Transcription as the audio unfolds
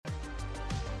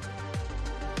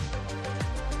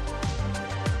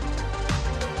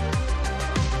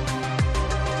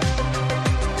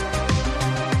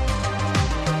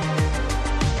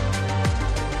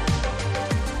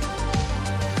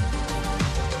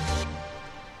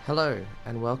Hello,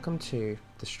 and welcome to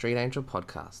the Street Angel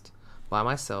Podcast by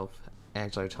myself,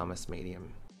 Angelo Thomas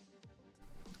Medium.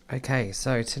 Okay,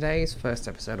 so today's first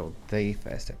episode, or the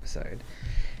first episode,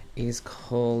 is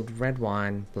called Red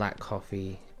Wine, Black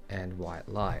Coffee, and White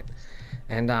Light.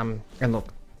 And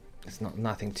look, it's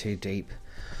nothing too deep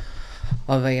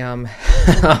of a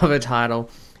of a title.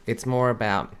 It's more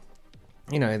about,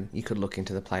 you could look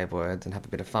into the play of words and have a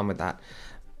bit of fun with that.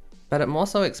 But it more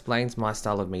so explains my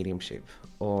style of mediumship,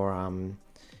 or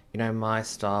my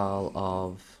style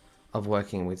of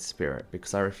working with spirit,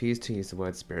 because I refuse to use the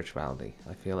word spirituality.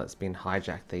 I feel it's been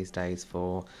hijacked these days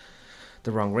for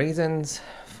the wrong reasons,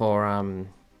 for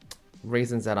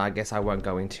reasons that I guess I won't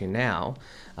go into now,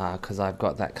 because I've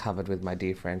got that covered with my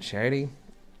dear friend Charity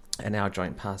and our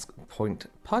joint point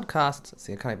podcast.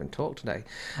 See, I can't even talk today.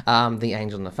 The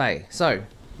Angel and the Fae. So,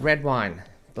 red wine,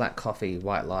 black coffee,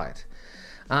 white light.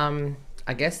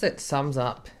 I guess that sums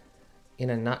up in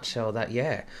a nutshell that,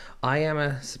 I am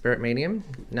a spirit medium,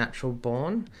 natural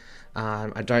born.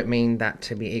 I don't mean that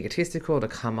to be egotistical, to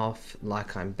come off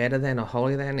like I'm better than or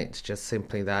holier than. It's just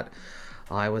simply that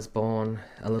I was born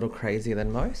a little crazier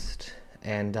than most.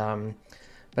 And,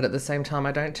 but at the same time,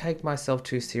 I don't take myself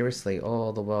too seriously,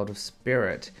 or the world of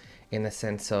spirit, in the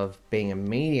sense of being a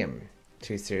medium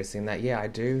too seriously, in that, I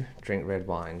do drink red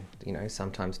wine,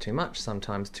 sometimes too much,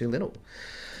 sometimes too little.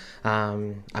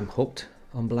 I'm hooked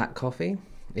on black coffee.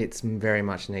 It's very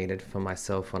much needed for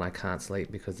myself when I can't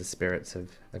sleep, because the spirits have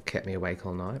kept me awake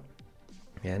all night.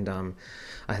 And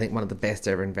I think one of the best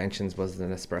ever inventions was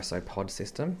an espresso pod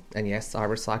system. And yes, I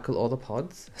recycle all the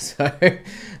pods, so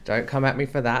don't come at me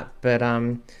for that. But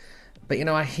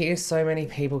I hear so many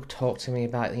people talk to me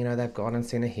about, they've gone and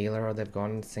seen a healer, or they've gone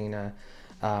and seen a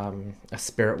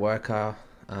spirit worker,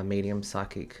 a medium,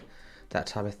 psychic, that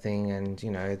type of thing, and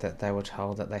that they were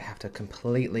told that they have to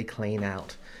completely clean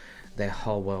out their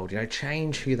whole world,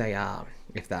 change who they are,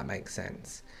 if that makes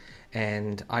sense.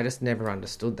 And I just never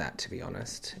understood that, to be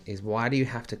honest. Is why do you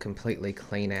have to completely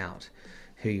clean out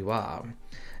who you are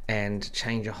and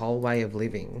change your whole way of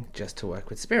living just to work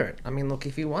with spirit? I mean, look,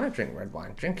 if you want to drink red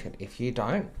wine, drink it. If you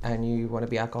don't and you want to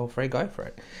be alcohol free, go for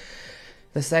it.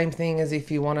 The same thing as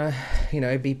if you want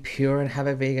to, be pure and have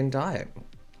a vegan diet.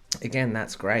 Again,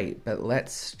 that's great, but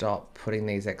let's stop putting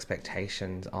these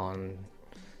expectations on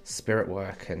spirit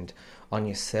work and on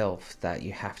yourself that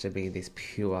you have to be this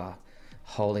pure,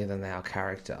 holier than thou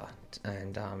character,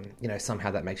 and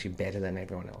somehow that makes you better than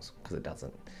everyone else, because it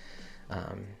doesn't.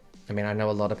 I know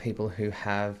a lot of people who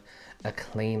have a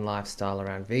clean lifestyle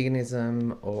around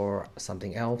veganism or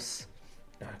something else.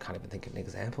 I can't even think of an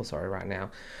example, right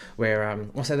now, where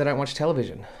also they don't watch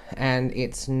television, and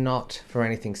it's not for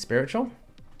anything spiritual.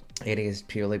 It is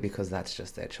purely because that's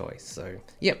just their choice. So,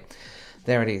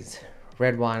 there it is.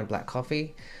 Red wine, black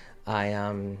coffee. I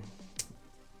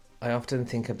often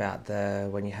think about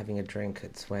when you're having a drink,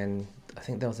 it's when, I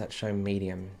think there was that show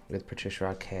Medium with Patricia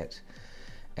Arquette,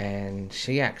 and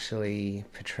she actually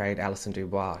portrayed Alison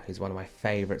Dubois, who's one of my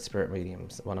favourite spirit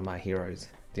mediums, one of my heroes,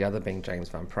 the other being James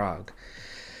Van Praagh.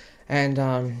 And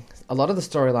a lot of the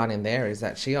storyline in there is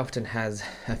that she often has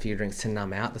a few drinks to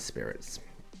numb out the spirits.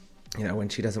 When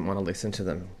she doesn't want to listen to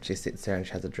them, she sits there and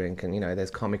she has a drink, and, there's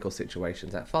comical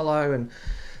situations that follow, and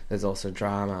there's also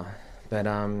drama. But,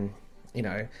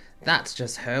 that's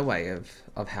just her way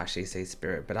of how she sees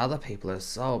spirit. But other people are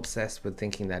so obsessed with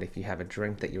thinking that if you have a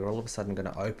drink that you're all of a sudden going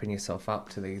to open yourself up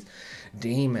to these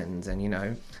demons.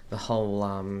 And, the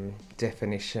whole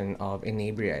definition of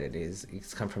inebriated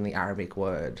it's come from the Arabic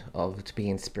word of to be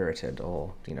inspirited,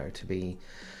 or, to be,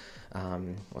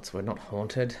 not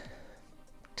haunted,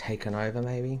 taken over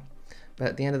maybe. But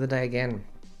at the end of the day, again,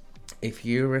 if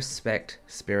you respect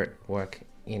spirit work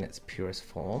in its purest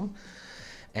form,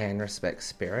 and respect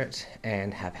spirit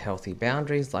and have healthy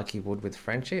boundaries like you would with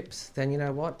friendships, then you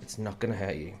know what? It's not going to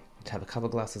hurt you to have a couple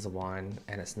of glasses of wine,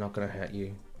 and it's not going to hurt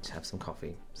you to have some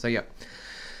coffee. So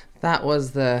that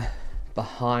was the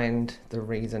behind the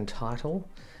reason title.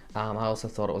 I also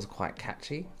thought it was quite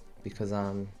catchy, because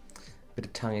a bit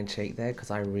of tongue in cheek there,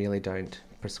 because I really don't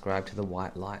prescribe to the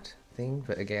white light thing.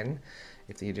 But again,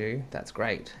 if you do, that's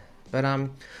great. But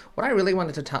what I really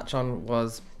wanted to touch on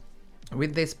was,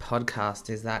 with this podcast,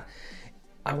 is that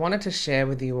I wanted to share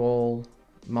with you all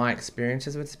my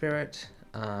experiences with spirit,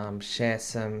 share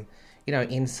some,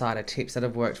 insider tips that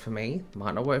have worked for me.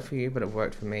 Might not work for you, but have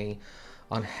worked for me,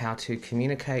 on how to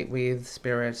communicate with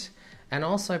spirit, and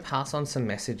also pass on some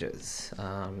messages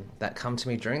that come to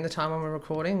me during the time when we're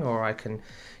recording, or I can,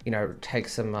 take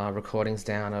some recordings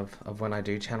down of when I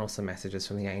do channel some messages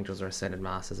from the angels or ascended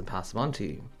masters and pass them on to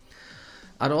you.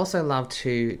 I'd also love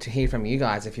to hear from you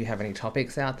guys if you have any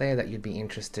topics out there that you'd be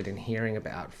interested in hearing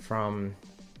about from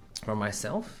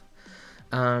myself.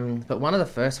 But one of the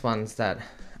first ones that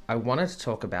I wanted to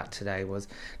talk about today was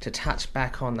to touch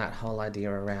back on that whole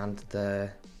idea around the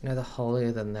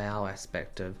holier than thou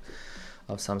aspect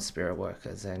of some spirit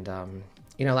workers. And,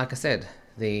 like I said,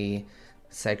 the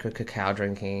sacred cacao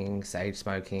drinking, sage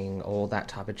smoking, all that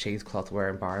type of cheesecloth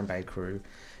wearing Byron Bay crew,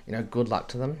 good luck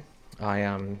to them.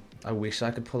 I wish I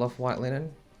could pull off white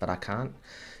linen, but I can't.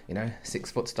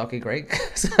 6 foot stocky Greek.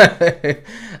 So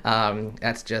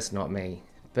that's just not me.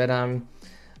 But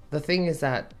the thing is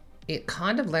that it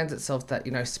kind of lends itself that,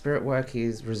 spirit work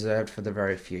is reserved for the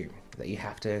very few, that you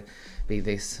have to be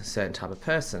this certain type of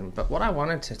person. But what I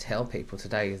wanted to tell people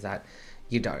today is that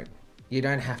you don't. You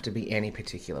don't have to be any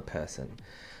particular person.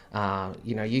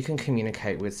 You can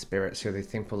communicate with spirits through the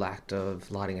simple act of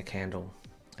lighting a candle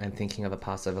and thinking of a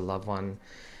Passover loved one.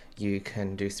 You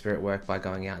can do spirit work by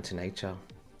going out into nature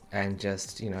and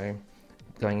just,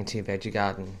 going into your veggie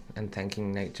garden and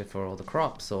thanking nature for all the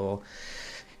crops, or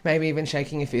maybe even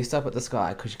shaking your fist up at the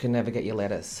sky because you can never get your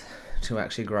lettuce to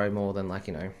actually grow more than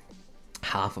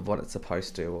half of what it's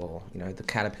supposed to, or, the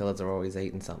caterpillars are always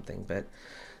eating something. But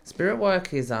spirit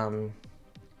work is,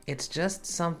 it's just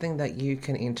something that you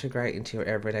can integrate into your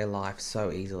everyday life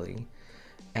so easily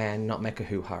and not make a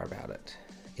hoo-ha about it.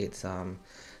 It's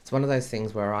one of those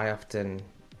things where I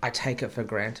take it for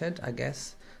granted, I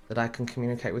guess, that I can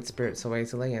communicate with spirit so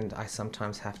easily, and I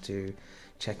sometimes have to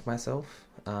check myself.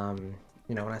 When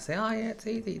I say, oh yeah, it's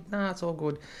easy, it's all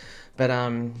good. But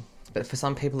for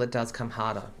some people it does come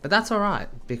harder. But that's all right,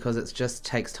 because it just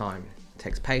takes time. It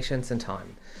takes patience and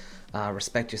time.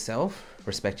 Respect yourself,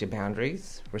 respect your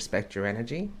boundaries, respect your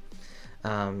energy.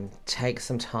 Take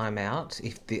some time out,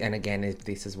 if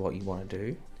this is what you want to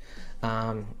do.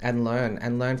 And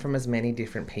learn from as many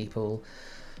different people,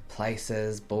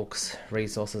 places, books,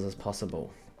 resources as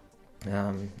possible.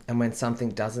 And when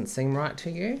something doesn't seem right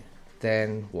to you,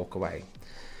 then walk away.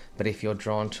 But if you're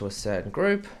drawn to a certain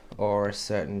group or a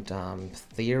certain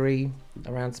theory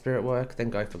around spirit work, then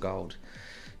go for gold.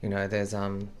 There's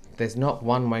not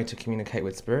one way to communicate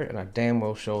with spirit, and I'm damn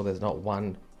well sure there's not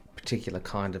one particular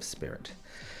kind of spirit.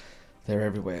 They're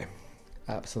everywhere,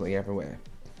 absolutely everywhere.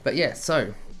 But yeah,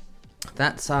 so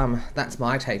that's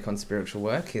my take on spiritual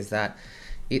work, is that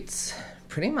it's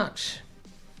pretty much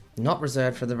not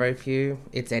reserved for the very few.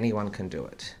 It's anyone can do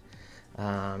it.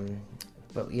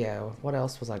 But yeah, what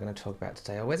else was I going to talk about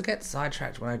today? I always get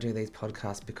sidetracked when I do these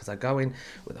podcasts because I go in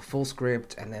with a full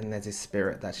script and then there's this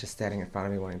spirit that's just standing in front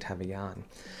of me wanting to have a yarn.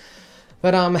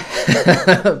 But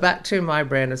back to my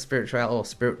brand of spirituality or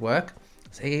spirit work.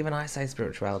 See, even I say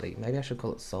spirituality. Maybe I should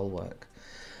call it soul work.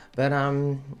 But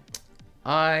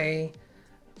I've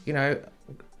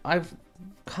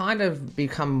kind of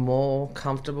become more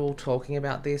comfortable talking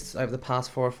about this over the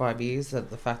past 4 or 5 years, that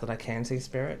the fact that I can see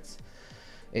spirits.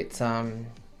 It's a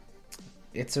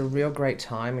real great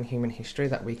time in human history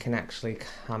that we can actually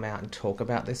come out and talk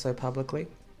about this so publicly.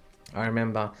 I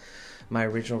remember my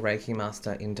original Reiki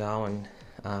master in Darwin,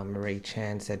 Marie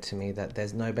Chan, said to me that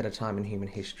there's no better time in human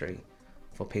history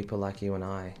for people like you and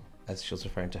I, as she was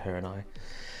referring to her and I.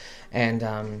 And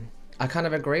I kind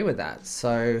of agree with that.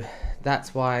 So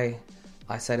that's why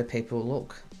I say to people,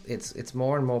 look, it's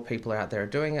more and more people out there are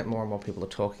doing it, more and more people are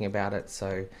talking about it.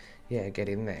 So yeah, get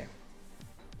in there.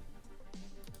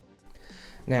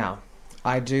 Now,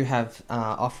 I do have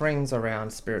offerings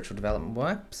around spiritual development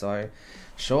work, so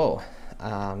sure,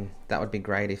 that would be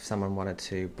great if someone wanted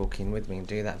to book in with me and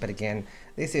do that. But again,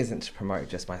 this isn't to promote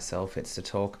just myself, it's to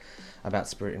talk about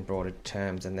spirit in broader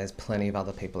terms, and there's plenty of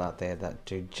other people out there that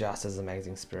do just as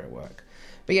amazing spirit work.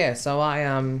 But yeah, so I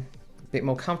am a bit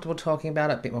more comfortable talking about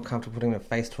it, a bit more comfortable putting a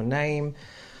face to a name.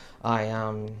 I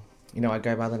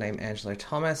go by the name Angelo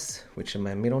Thomas, which are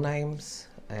my middle names.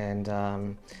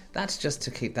 And that's just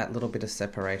to keep that little bit of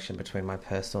separation between my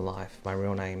personal life, my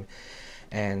real name,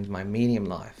 and my medium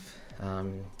life.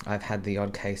 I've had the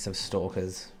odd case of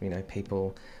stalkers,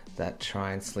 people that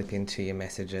try and slip into your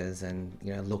messages and,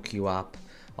 look you up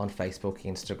on Facebook,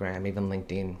 Instagram, even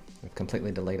LinkedIn. I've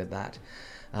completely deleted that.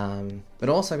 But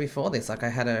also before this, I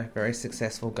had a very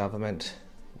successful government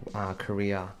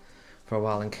career for a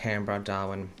while in Canberra,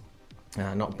 Darwin,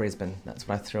 not Brisbane. That's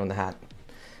what I threw in the hat.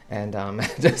 And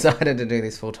decided to do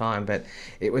this full time, but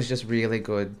it was just really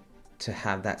good to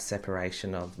have that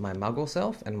separation of my muggle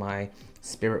self and my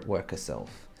spirit worker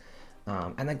self.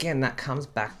 And again, that comes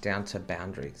back down to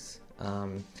boundaries.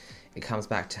 It comes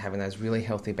back to having those really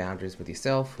healthy boundaries with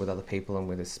yourself, with other people, and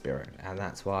with the spirit. And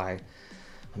that's why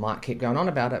I might keep going on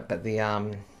about it, but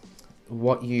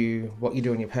what you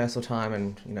do in your personal time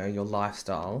and your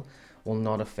lifestyle will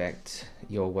not affect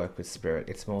your work with spirit.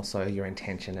 It's more so your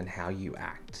intention and how you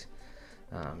act.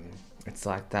 It's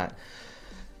like that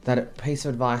piece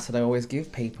of advice that I always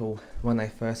give people when they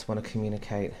first want to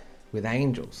communicate with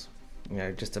angels,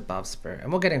 just above spirit.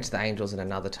 And we'll get into the angels in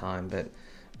another time, but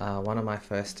one of my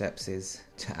first steps is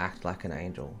to act like an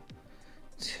angel,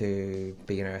 to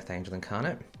be an earth angel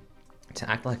incarnate, to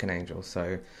act like an angel.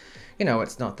 So,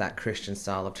 it's not that Christian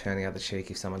style of turn the other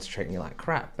cheek if someone's treating you like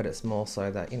crap, but it's more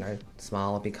so that,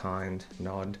 smile, be kind,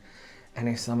 nod. And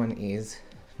if someone is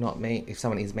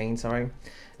mean,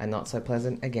 and not so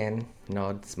pleasant, again,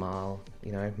 nod, smile,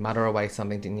 mutter away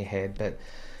something in your head. But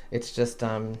it's just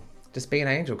be an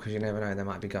angel, because you never know, they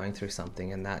might be going through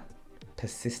something, and that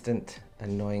persistent,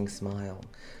 annoying smile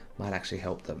might actually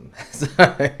help them.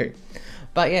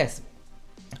 But yes,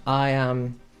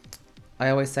 I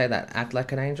always say that, act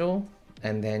like an angel,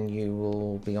 and then you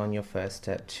will be on your first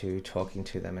step to talking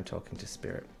to them and talking to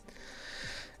spirit.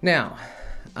 Now,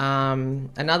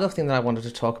 another thing that I wanted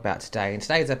to talk about today, and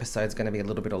today's episode is going to be a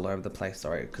little bit all over the place,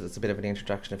 because it's a bit of an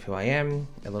introduction of who I am,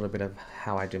 a little bit of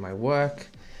how I do my work,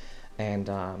 and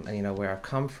where I've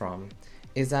come from,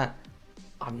 is that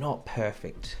I'm not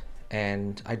perfect,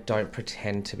 and I don't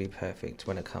pretend to be perfect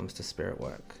when it comes to spirit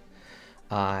work.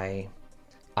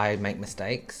 I make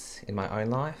mistakes in my own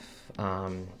life.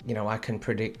 I can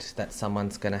predict that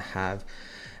someone's going to have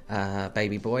a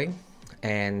baby boy,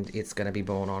 and it's going to be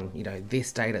born on,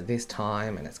 this date at this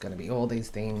time, and it's going to be all these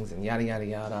things and yada, yada,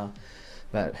 yada.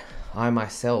 But I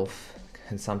myself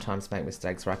can sometimes make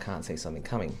mistakes where I can't see something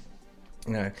coming.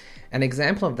 An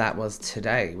example of that was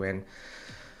today when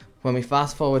we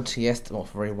fast forward to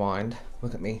rewind.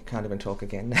 Look at me, can't even talk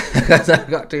again because I've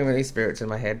got too many spirits in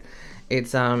my head.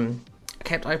 It's I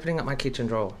kept opening up my kitchen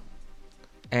drawer,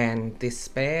 and this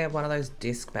spare one of those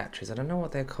disc batteries, I don't know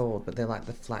what they're called, but they're like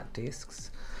the flat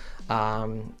discs.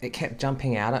 It kept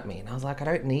jumping out at me, and I was like, I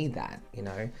don't need that.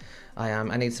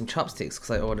 I need some chopsticks,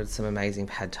 because I ordered some amazing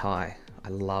pad thai. I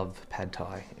love pad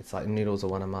thai. It's like noodles are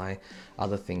one of my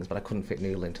other things, but I couldn't fit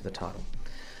noodle into the title.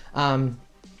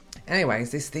 Anyways,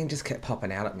 this thing just kept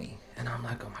popping out at me, and I'm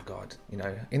like, oh my God,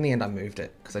 in the end I moved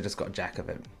it because I just got jack of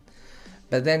it.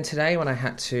 But then today, when I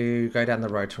had to go down the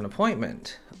road to an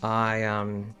appointment,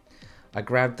 I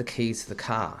grabbed the keys to the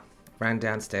car, ran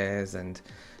downstairs and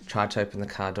tried to open the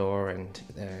car door, and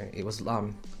it was the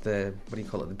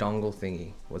dongle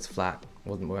thingy was flat,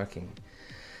 wasn't working.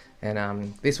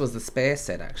 And this was the spare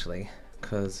set, actually,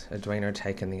 because Edwina had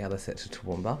taken the other set to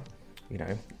Toowoomba,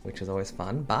 which is always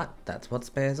fun, but that's what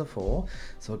spares are for.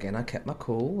 So again, I kept my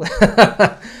cool.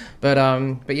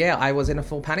 But yeah, I was in a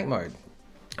full panic mode.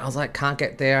 I was like, can't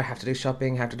get there, have to do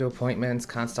shopping, have to do appointments,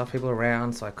 can't stuff people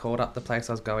around. So I called up the place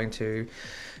I was going to,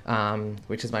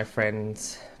 which is my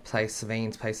friend's place,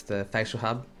 Savine's place, the facial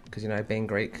hub, because, being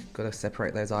Greek, got to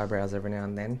separate those eyebrows every now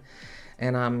and then.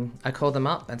 And I called them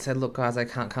up and said, look, guys, I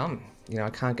can't come. I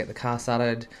can't get the car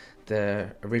started.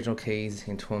 The original keys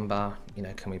in Toowoomba,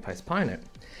 can we postpone it?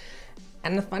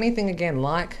 And the funny thing, again,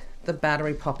 like the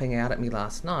battery popping out at me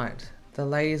last night, the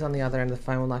ladies on the other end of the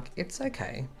phone were like, it's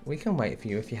okay, we can wait for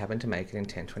you if you happen to make it in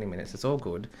 10-20 minutes, it's all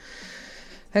good.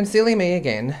 And silly me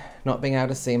again, not being able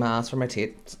to see my ass from my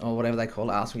tits, or whatever they call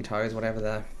it, ass from your toes,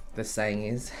 whatever the saying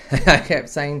is. I kept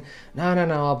saying, no,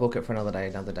 I'll book it for another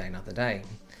day.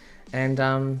 And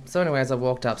so anyways, I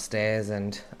walked upstairs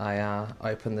and I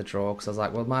opened the drawer, because I was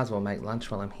like, well, might as well make lunch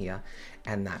while I'm here.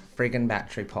 And that friggin'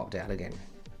 battery popped out again.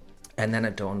 And then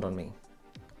it dawned on me,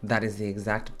 that is the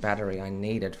exact battery I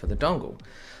needed for the dongle.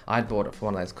 I'd bought it for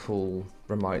one of those cool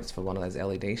remotes for one of those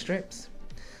LED strips.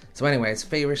 So anyways,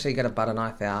 feverishly get a butter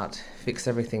knife out, fix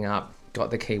everything up,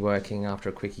 got the key working after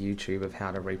a quick YouTube of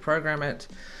how to reprogram it.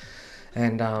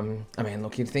 And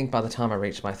look, you'd think by the time I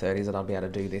reached my 30s that I'd be able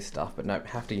to do this stuff, but nope,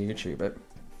 have to YouTube it.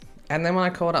 And then when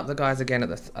I called up the guys again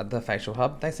at the facial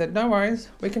hub, they said, no worries,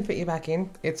 we can fit you back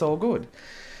in, it's all good.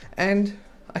 And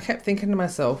I kept thinking to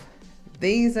myself,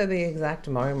 these are the exact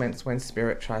moments when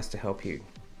spirit tries to help you.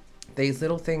 These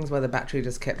little things where the battery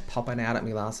just kept popping out at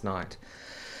me last night.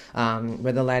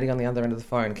 Where the lady on the other end of the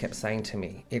phone kept saying to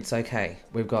me, it's okay,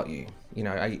 we've got you.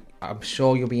 I'm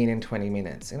sure you'll be in 20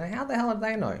 minutes. How the hell did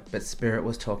they know? But spirit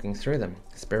was talking through them.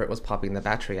 Spirit was popping the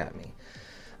battery at me.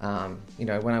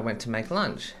 When I went to make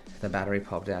lunch, the battery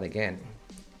popped out again.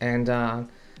 And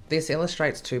this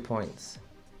illustrates 2 points.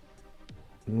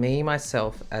 Me,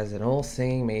 myself, as an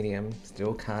all-seeing medium,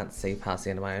 still can't see past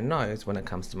the end of my own nose when it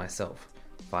comes to myself.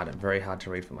 I find it very hard to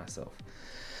read for myself.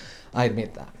 I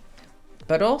admit that.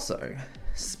 But also,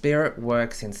 spirit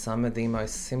works in some of the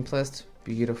most simplest,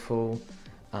 beautiful,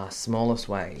 smallest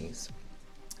ways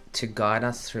to guide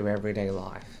us through everyday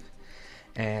life.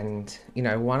 And, you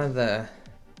know, one of a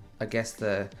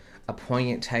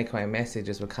poignant takeaway message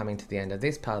as we're coming to the end of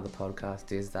this part of the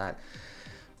podcast is that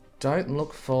don't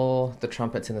look for the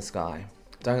trumpets in the sky.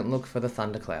 Don't look for the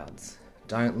thunderclouds.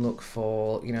 Don't look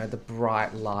for, you know, the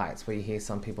bright lights where you hear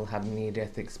some people have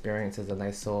near-death experiences and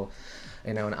they saw,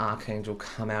 you know, an archangel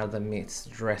come out of the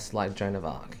midst dressed like Joan of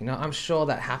Arc. You know, I'm sure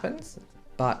that happens,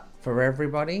 but for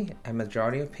everybody, a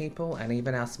majority of people, and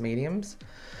even us mediums,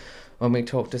 when we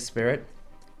talk to spirit,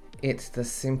 it's the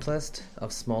simplest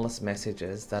of smallest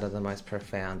messages that are the most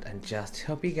profound and just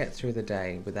help you get through the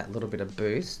day with that little bit of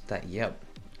boost that, yep,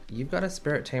 you've got a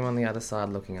spirit team on the other side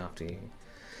looking after you.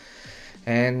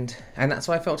 And that's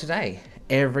what I felt today.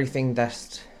 Everything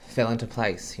just fell into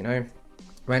place, you know.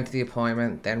 Ran to the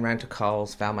appointment, then ran to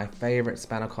Coles, found my favourite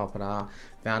spanakopita,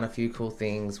 found a few cool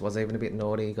things, was even a bit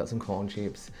naughty, got some corn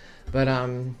chips. But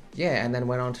yeah, and then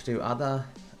went on to do other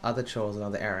chores and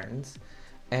other errands.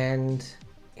 And,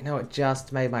 you know, it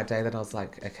just made my day that I was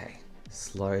like, okay,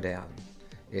 slow down.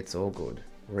 It's all good.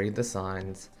 Read the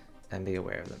signs and be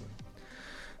aware of them.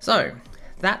 So,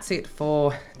 that's it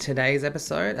for today's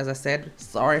episode. As I said,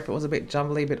 sorry if it was a bit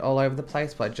jumbly, a bit all over the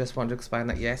place, but I just wanted to explain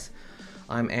that, yes,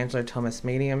 I'm Angelo Thomas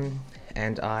Medium,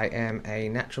 and I am a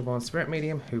natural-born spirit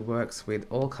medium who works with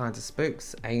all kinds of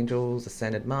spooks, angels,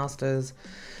 ascended masters,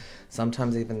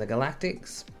 sometimes even the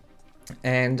galactics.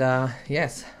 And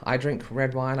yes, I drink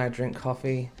red wine, I drink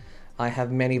coffee, I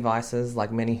have many vices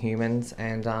like many humans,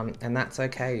 and that's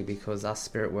okay because us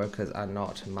spirit workers are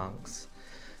not monks.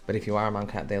 But if you are a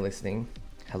monk out there listening,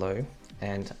 hello,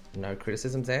 and no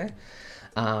criticisms there.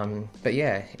 But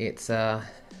yeah, it's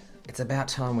about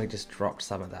time we just dropped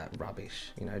some of that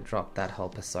rubbish, you know, dropped that whole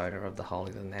persona of the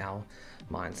holier than thou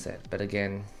mindset. But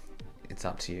again, it's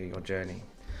up to you, your journey.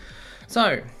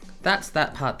 So that's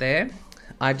that part there.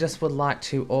 I just would like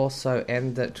to also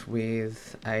end it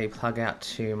with a plug out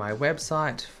to my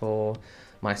website for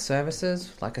my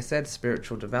services. Like I said,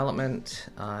 spiritual development.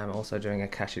 I'm also doing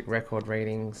Akashic record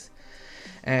readings.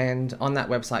 And on that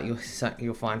website,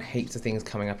 you'll find heaps of things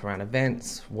coming up around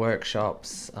events,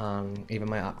 workshops, even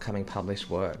my upcoming published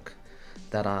work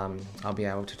that I'll be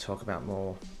able to talk about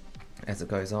more as it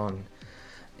goes on.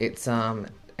 It's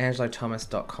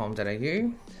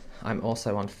angelothomas.com.au. I'm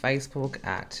also on Facebook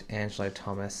at Angelo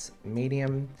Thomas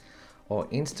Medium, or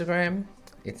Instagram,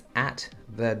 it's at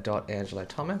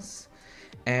the.angelothomas.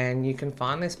 And you can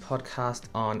find this podcast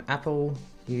on Apple,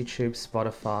 YouTube,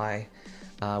 Spotify,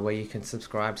 where you can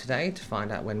subscribe today to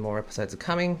find out when more episodes are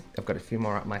coming. I've got a few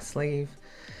more up my sleeve.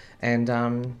 And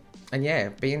yeah,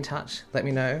 be in touch. Let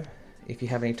me know if you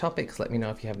have any topics. Let me know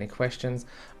if you have any questions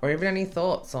or even any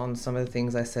thoughts on some of the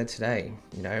things I said today.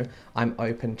 You know, I'm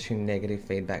open to negative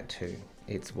feedback too.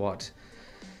 It's what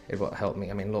helped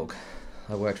me. I mean, look,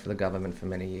 I worked for the government for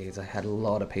many years. I had a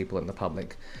lot of people in the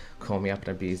public call me up and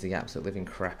abuse the absolute living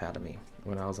crap out of me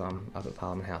when I was up at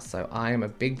Parliament House. So I am a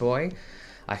big boy.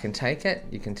 I can take it.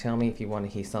 You can tell me if you want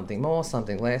to hear something more,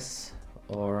 something less,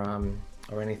 or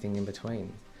anything in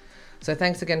between. So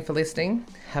thanks again for listening.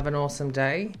 Have an awesome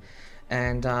day.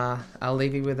 And I'll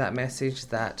leave you with that message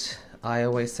that I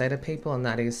always say to people, and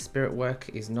that is spirit work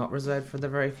is not reserved for the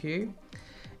very few.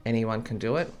 Anyone can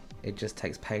do it. It just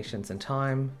takes patience and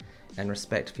time and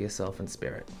respect for yourself and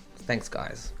spirit. Thanks,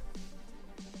 guys.